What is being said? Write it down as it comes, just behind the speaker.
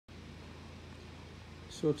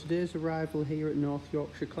So today's arrival here at North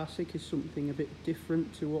Yorkshire Classic is something a bit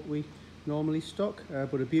different to what we normally stock,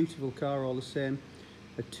 but a beautiful car all the same.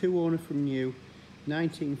 A two-owner from new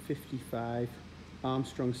 1955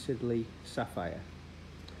 Armstrong Siddeley Sapphire.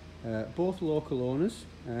 Both local owners,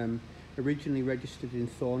 originally registered in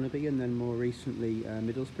Thornaby and then more recently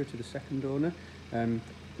Middlesbrough to the second owner.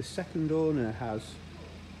 The second owner has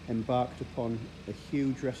embarked upon a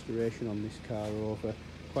huge restoration on this car over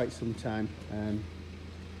quite some time.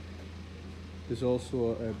 There's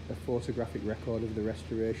also a photographic record of the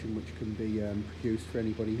restoration which can be produced for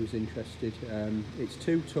anybody who's interested. It's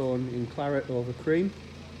two-tone in claret over cream.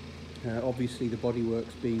 Obviously the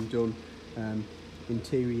bodywork's being done,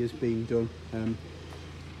 interior's being done.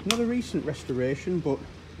 Not a recent restoration, but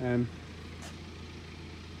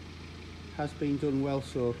has been done well,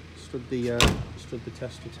 so stood the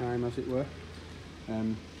test of time, as it were.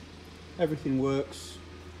 Everything works.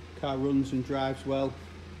 Car runs and drives well.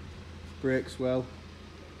 Brakes well.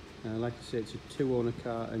 Like I say, it's a two-owner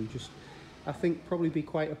car, and just I think probably be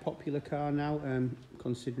quite a popular car now,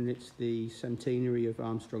 considering it's the centenary of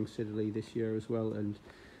Armstrong Siddeley this year as well, and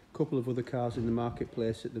a couple of other cars in the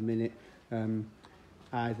marketplace at the minute,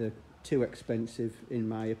 either too expensive in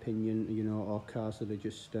my opinion, you know, or cars that are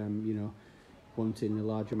just you know, wanting a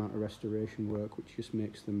large amount of restoration work, which just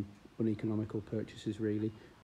makes them uneconomical purchases really.